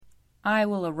I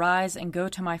will arise and go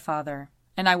to my father,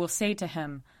 and I will say to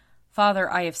him,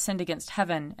 Father, I have sinned against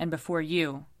heaven and before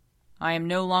you. I am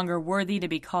no longer worthy to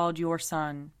be called your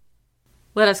son.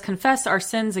 Let us confess our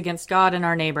sins against God and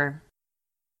our neighbor.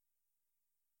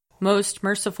 Most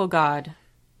merciful God,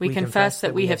 we confess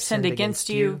that we have sinned against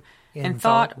you in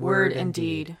thought, word, and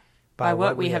deed, by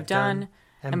what we have done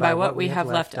and by what we have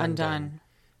left undone.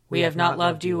 We have not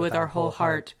loved you with our whole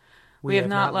heart. We have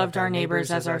not loved our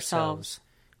neighbors as ourselves.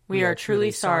 We are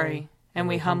truly sorry, and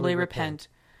we humbly repent.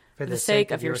 For the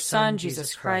sake of your Son,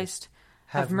 Jesus Christ,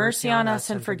 have mercy on us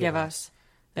and forgive us,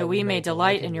 that we may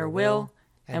delight in your will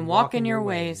and walk in your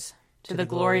ways, to the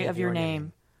glory of your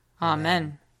name.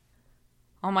 Amen.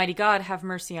 Almighty God, have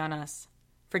mercy on us.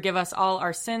 Forgive us all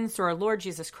our sins through our Lord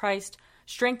Jesus Christ.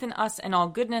 Strengthen us in all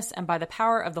goodness, and by the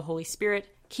power of the Holy Spirit,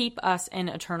 keep us in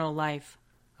eternal life.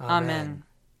 Amen.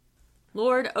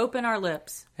 Lord, open our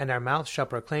lips, and our mouth shall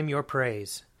proclaim your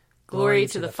praise. Glory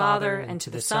to the Father, and to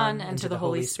the Son, and to the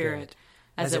Holy Spirit,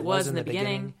 as it was in the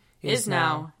beginning, is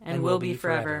now, and will be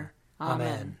forever.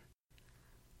 Amen.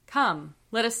 Come,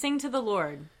 let us sing to the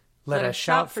Lord. Let us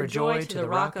shout for joy to the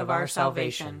rock of our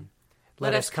salvation.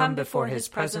 Let us come before his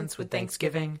presence with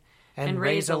thanksgiving, and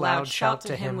raise a loud shout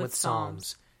to him with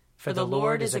psalms. For the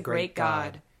Lord is a great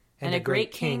God, and a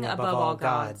great King above all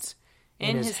gods.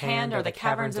 In his hand are the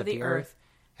caverns of the earth,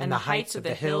 and the heights of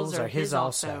the hills are his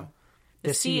also.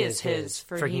 The sea is his,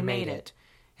 for he made it,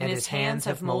 and his hands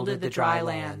have molded the dry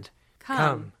land.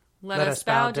 Come, let us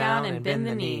bow down and bend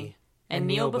the knee, and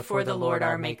kneel before the Lord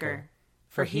our Maker.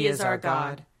 For he is our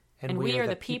God, and we are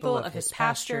the people of his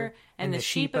pasture and the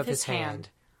sheep of his hand.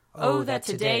 Oh, that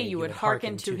today you would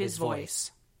hearken to his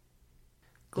voice.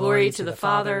 Glory to the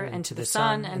Father, and to the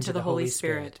Son, and to the Holy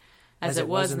Spirit, as it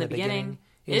was in the beginning,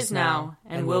 is now,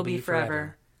 and will be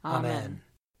forever. Amen.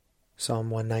 Psalm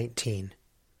 119.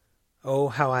 Oh,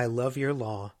 how I love your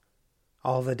law!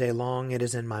 All the day long it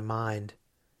is in my mind.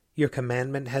 Your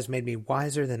commandment has made me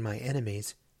wiser than my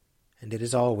enemies, and it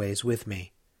is always with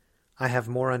me. I have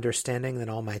more understanding than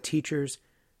all my teachers,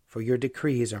 for your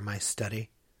decrees are my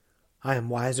study. I am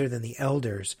wiser than the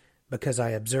elders, because I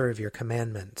observe your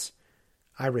commandments.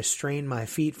 I restrain my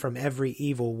feet from every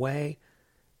evil way,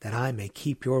 that I may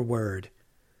keep your word.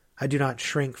 I do not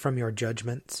shrink from your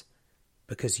judgments,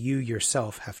 because you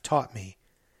yourself have taught me.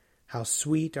 How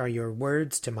sweet are your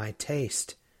words to my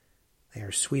taste! They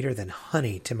are sweeter than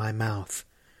honey to my mouth.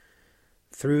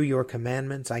 Through your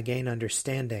commandments I gain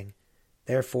understanding,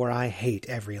 therefore I hate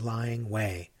every lying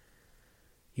way.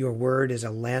 Your word is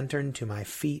a lantern to my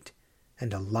feet,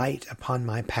 and a light upon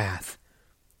my path.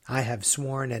 I have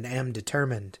sworn and am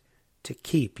determined to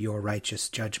keep your righteous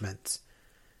judgments.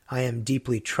 I am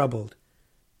deeply troubled.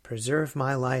 Preserve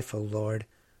my life, O Lord,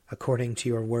 according to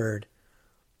your word.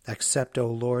 Accept, O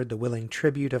Lord, the willing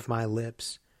tribute of my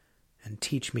lips, and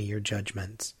teach me your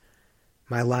judgments.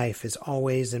 My life is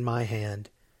always in my hand,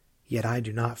 yet I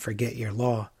do not forget your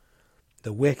law.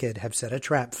 The wicked have set a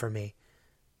trap for me,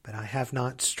 but I have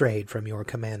not strayed from your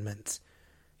commandments.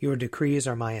 Your decrees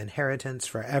are my inheritance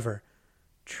forever.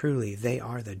 Truly, they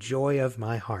are the joy of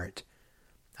my heart.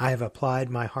 I have applied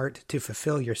my heart to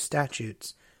fulfill your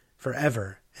statutes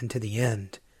forever and to the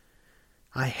end.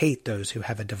 I hate those who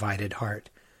have a divided heart,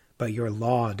 but your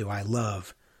law do I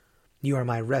love. You are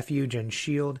my refuge and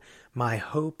shield. My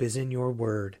hope is in your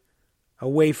word.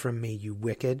 Away from me, you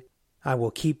wicked. I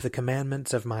will keep the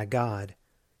commandments of my God.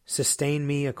 Sustain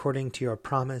me according to your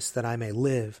promise, that I may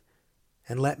live,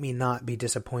 and let me not be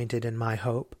disappointed in my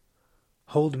hope.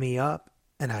 Hold me up,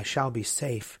 and I shall be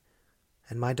safe,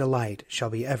 and my delight shall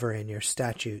be ever in your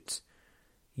statutes.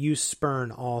 You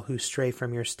spurn all who stray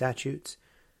from your statutes.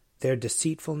 Their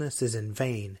deceitfulness is in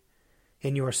vain.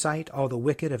 In your sight all the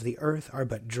wicked of the earth are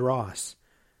but dross.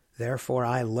 Therefore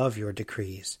I love your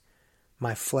decrees.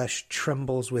 My flesh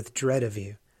trembles with dread of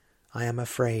you. I am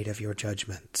afraid of your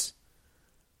judgments.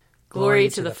 Glory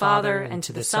to the Father, and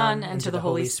to the Son, and to the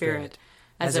Holy Spirit,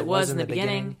 as it was in the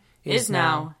beginning, is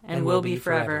now, and will be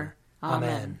forever.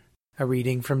 Amen. A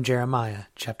reading from Jeremiah,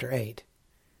 chapter 8.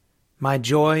 My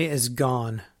joy is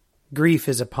gone. Grief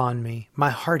is upon me. My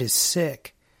heart is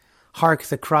sick. Hark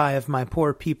the cry of my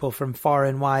poor people from far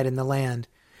and wide in the land.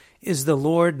 Is the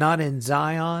Lord not in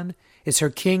Zion? Is her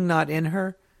king not in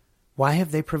her? Why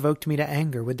have they provoked me to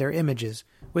anger with their images,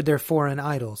 with their foreign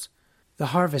idols? The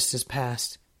harvest is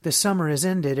past, the summer is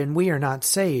ended, and we are not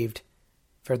saved.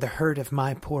 For the hurt of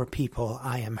my poor people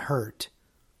I am hurt.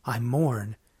 I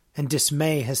mourn, and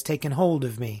dismay has taken hold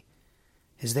of me.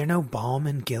 Is there no balm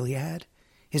in Gilead?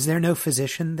 Is there no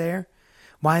physician there?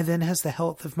 Why then has the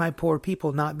health of my poor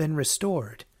people not been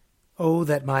restored? Oh,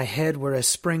 that my head were a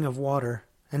spring of water,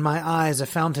 and my eyes a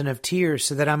fountain of tears,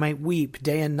 so that I might weep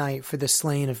day and night for the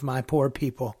slain of my poor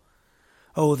people.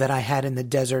 Oh, that I had in the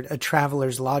desert a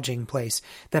traveler's lodging place,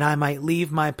 that I might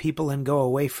leave my people and go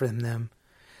away from them.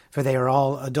 For they are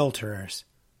all adulterers,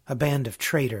 a band of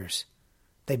traitors.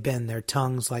 They bend their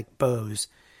tongues like bows.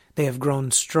 They have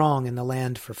grown strong in the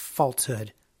land for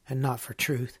falsehood and not for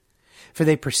truth. For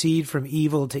they proceed from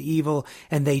evil to evil,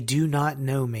 and they do not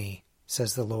know me,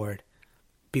 says the Lord.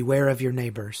 Beware of your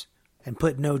neighbors, and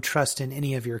put no trust in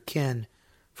any of your kin,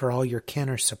 for all your kin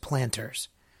are supplanters,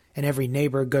 and every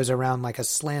neighbor goes around like a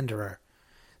slanderer.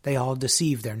 They all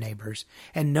deceive their neighbors,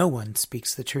 and no one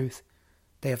speaks the truth.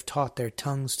 They have taught their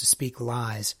tongues to speak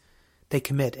lies. They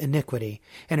commit iniquity,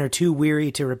 and are too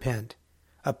weary to repent.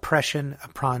 Oppression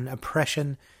upon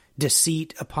oppression,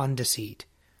 deceit upon deceit.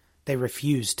 They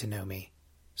refuse to know me,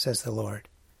 says the Lord.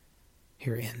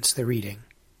 Here ends the reading.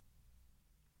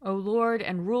 O Lord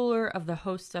and ruler of the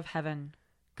hosts of heaven,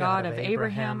 God of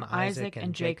Abraham, Isaac,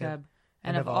 and Jacob,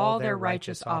 and of all their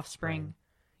righteous offspring,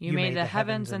 you made the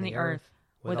heavens and the earth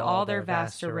with all their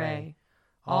vast array.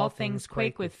 All things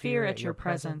quake with fear at your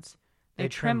presence. They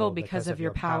tremble because of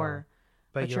your power.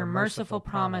 But your merciful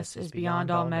promise is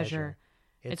beyond all measure.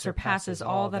 It surpasses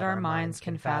all that our minds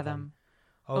can fathom.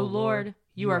 O Lord,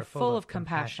 you are full of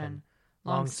compassion,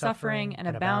 long-suffering and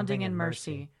abounding in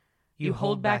mercy. You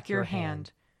hold back your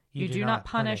hand. You do not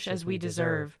punish as we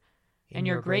deserve. In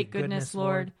your great goodness,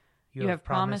 Lord, you have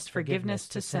promised forgiveness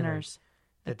to sinners,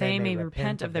 that they may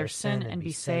repent of their sin and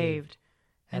be saved.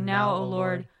 And now, O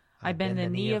Lord, I bend the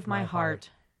knee of my heart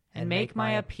and make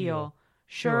my appeal,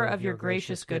 sure of your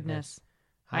gracious goodness.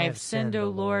 I have sinned, O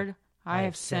Lord, I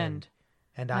have sinned,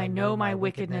 and I know my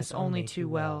wickedness only too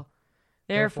well.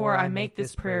 Therefore I make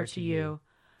this prayer to you.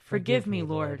 Forgive me,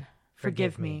 Lord,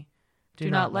 forgive me. Do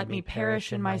not let me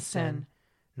perish in my sin,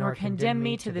 nor condemn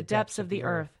me to the depths of the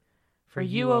earth. For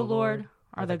you, O Lord,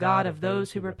 are the God of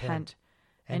those who repent,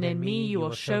 and in me you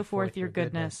will show forth your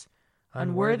goodness.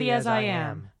 Unworthy as I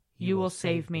am, you will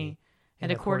save me,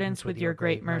 in accordance with your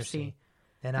great mercy.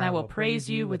 And I will praise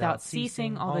you without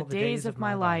ceasing all the days of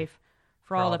my life.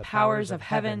 For all the powers of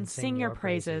heaven sing your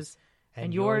praises,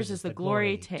 and yours is the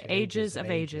glory to ages of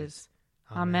ages.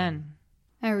 Amen.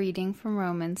 A reading from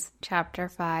Romans chapter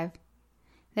 5.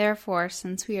 Therefore,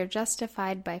 since we are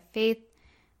justified by faith,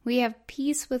 we have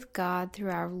peace with God through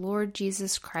our Lord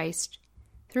Jesus Christ,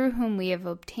 through whom we have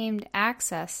obtained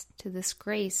access to this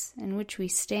grace in which we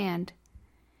stand.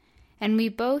 And we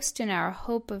boast in our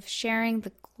hope of sharing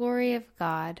the glory of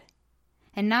God.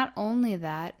 And not only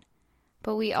that,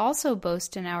 but we also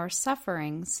boast in our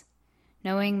sufferings,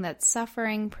 knowing that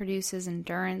suffering produces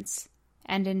endurance,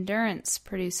 and endurance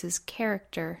produces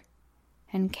character,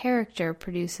 and character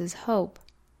produces hope.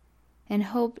 And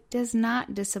hope does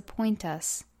not disappoint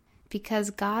us, because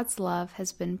God's love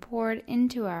has been poured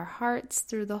into our hearts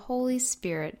through the Holy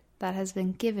Spirit that has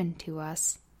been given to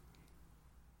us.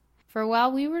 For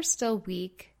while we were still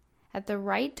weak, at the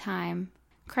right time,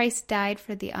 Christ died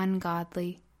for the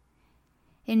ungodly.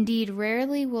 Indeed,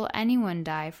 rarely will anyone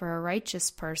die for a righteous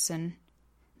person,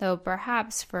 though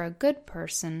perhaps for a good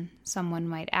person someone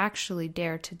might actually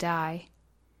dare to die.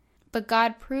 But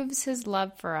God proves his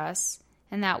love for us,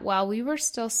 and that while we were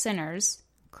still sinners,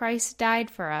 Christ died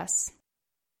for us.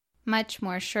 Much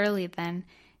more surely then,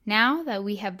 now that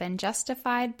we have been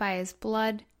justified by his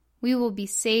blood, we will be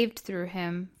saved through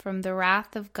him from the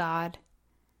wrath of God.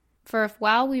 For if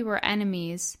while we were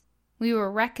enemies, we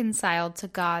were reconciled to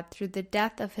God through the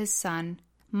death of his Son,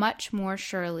 much more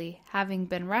surely, having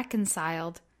been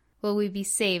reconciled, will we be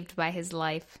saved by his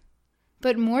life.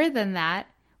 But more than that,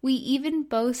 we even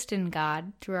boast in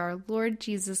God through our Lord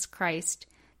Jesus Christ,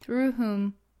 through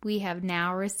whom we have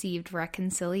now received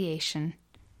reconciliation.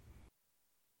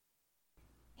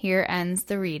 Here ends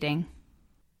the reading.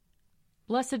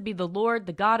 Blessed be the Lord,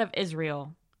 the God of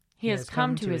Israel. He has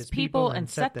come to his people and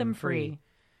set them free.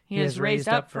 He has raised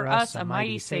up for us a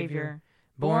mighty Savior,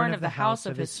 born of the house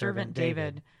of his servant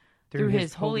David. Through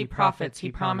his holy prophets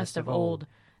he promised of old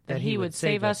that he would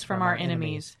save us from our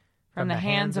enemies, from the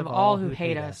hands of all who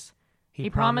hate us. He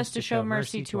promised to show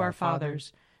mercy to our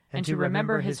fathers, and to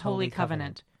remember his holy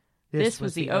covenant. This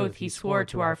was the oath he swore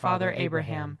to our father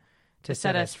Abraham, to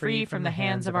set us free from the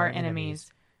hands of our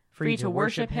enemies, free to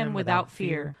worship him without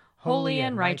fear, holy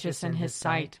and righteous in his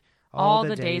sight, all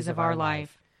the days of our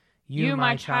life. You,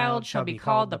 my child, shall be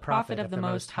called the prophet of the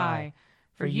Most High,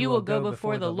 for you will go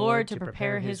before the Lord to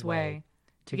prepare his way,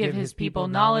 to give his people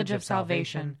knowledge of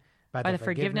salvation by the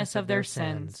forgiveness of their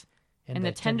sins. In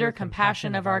the tender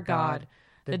compassion of our God,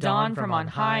 the dawn from on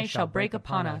high shall break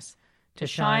upon us, to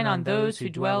shine on those who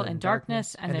dwell in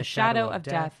darkness and the shadow of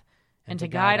death, and to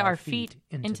guide our feet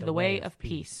into the way of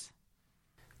peace.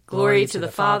 Glory to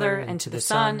the Father, and to the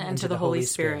Son, and to the Holy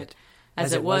Spirit,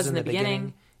 as it was in the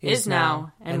beginning, is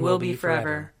now, and will be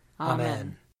forever.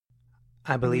 Amen.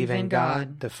 I believe in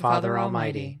God, the Father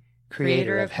Almighty,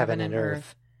 creator of heaven and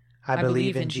earth. I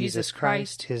believe in Jesus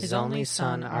Christ, his only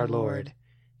Son, our Lord.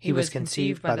 He was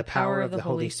conceived by the power of the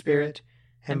Holy Spirit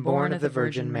and born of the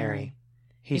Virgin Mary.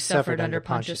 He suffered under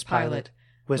Pontius Pilate,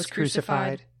 was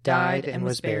crucified, died, and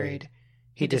was buried.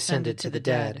 He descended to the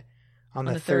dead. On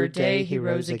the third day he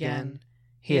rose again.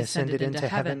 He ascended into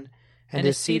heaven and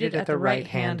is seated at the right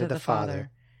hand of the Father.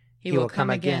 He will come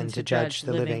again to judge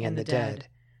the living and the dead.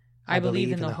 I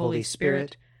believe in the Holy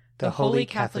Spirit, the Holy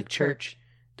Catholic Church,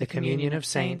 the communion of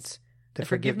saints, the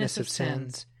forgiveness of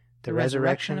sins, the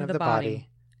resurrection of the body,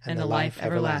 and the life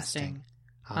everlasting.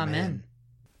 Amen.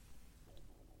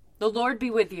 The Lord be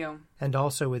with you. And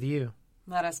also with you.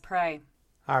 Let us pray.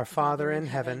 Our Father in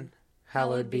heaven,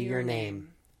 hallowed be your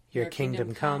name. Your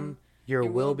kingdom come, your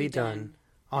will be done,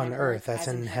 on earth as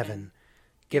in heaven.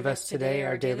 Give us today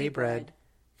our daily bread.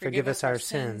 Forgive us our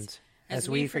sins, as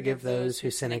we forgive those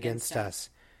who sin against us.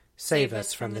 Save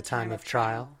us from the time of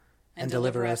trial, and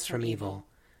deliver us from evil.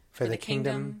 For the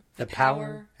kingdom, the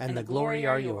power, and the glory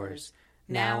are yours,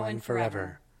 now and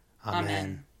forever.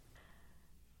 Amen.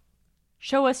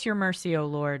 Show us your mercy, O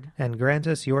Lord. And grant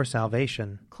us your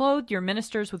salvation. Clothe your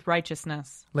ministers with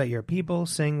righteousness. Let your people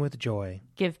sing with joy.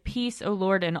 Give peace, O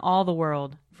Lord, in all the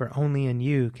world. For only in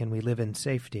you can we live in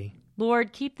safety.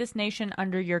 Lord, keep this nation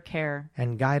under your care.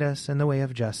 And guide us in the way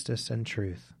of justice and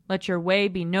truth. Let your way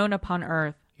be known upon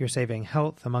earth. Your saving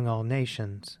health among all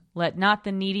nations. Let not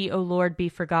the needy, O Lord, be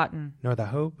forgotten. Nor the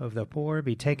hope of the poor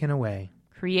be taken away.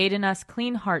 Create in us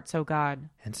clean hearts, O God.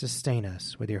 And sustain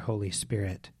us with your Holy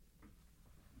Spirit.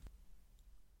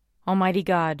 Almighty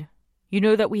God, you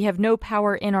know that we have no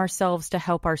power in ourselves to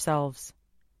help ourselves.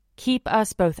 Keep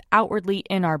us both outwardly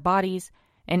in our bodies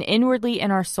and inwardly in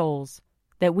our souls,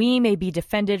 that we may be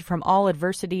defended from all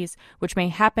adversities which may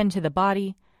happen to the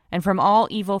body, and from all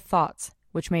evil thoughts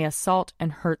which may assault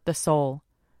and hurt the soul.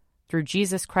 Through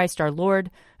Jesus Christ our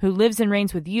Lord, who lives and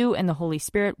reigns with you and the Holy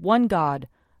Spirit, one God,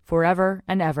 forever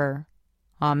and ever.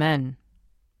 Amen.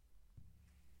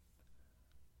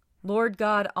 Lord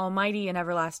God, almighty and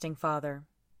everlasting Father,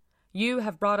 you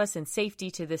have brought us in safety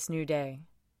to this new day.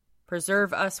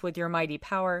 Preserve us with your mighty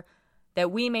power,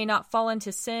 that we may not fall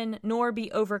into sin nor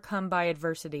be overcome by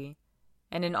adversity,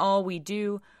 and in all we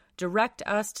do, direct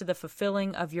us to the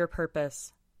fulfilling of your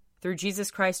purpose. Through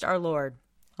Jesus Christ our Lord.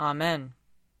 Amen.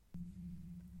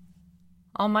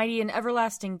 Almighty and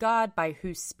everlasting God, by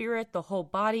whose Spirit the whole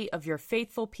body of your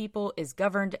faithful people is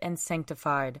governed and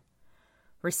sanctified,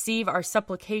 receive our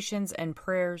supplications and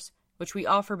prayers, which we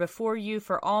offer before you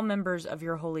for all members of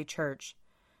your holy church,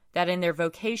 that in their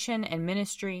vocation and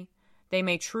ministry they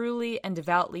may truly and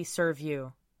devoutly serve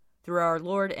you. Through our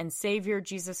Lord and Savior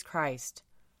Jesus Christ.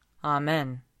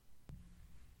 Amen.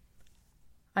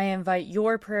 I invite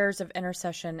your prayers of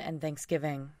intercession and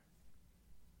thanksgiving.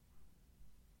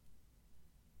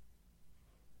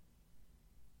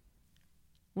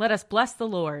 Let us bless the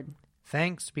Lord.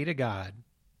 Thanks be to God.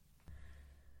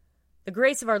 The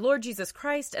grace of our Lord Jesus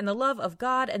Christ and the love of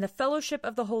God and the fellowship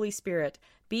of the Holy Spirit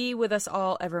be with us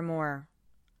all evermore.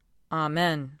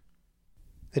 Amen.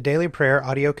 The Daily Prayer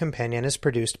audio companion is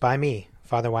produced by me,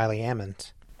 Father Wiley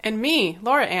Ammons. And me,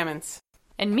 Laura Ammons.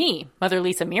 And me, Mother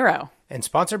Lisa Meirow. And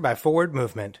sponsored by Forward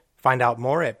Movement. Find out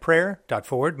more at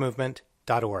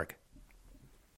prayer.forwardmovement.org.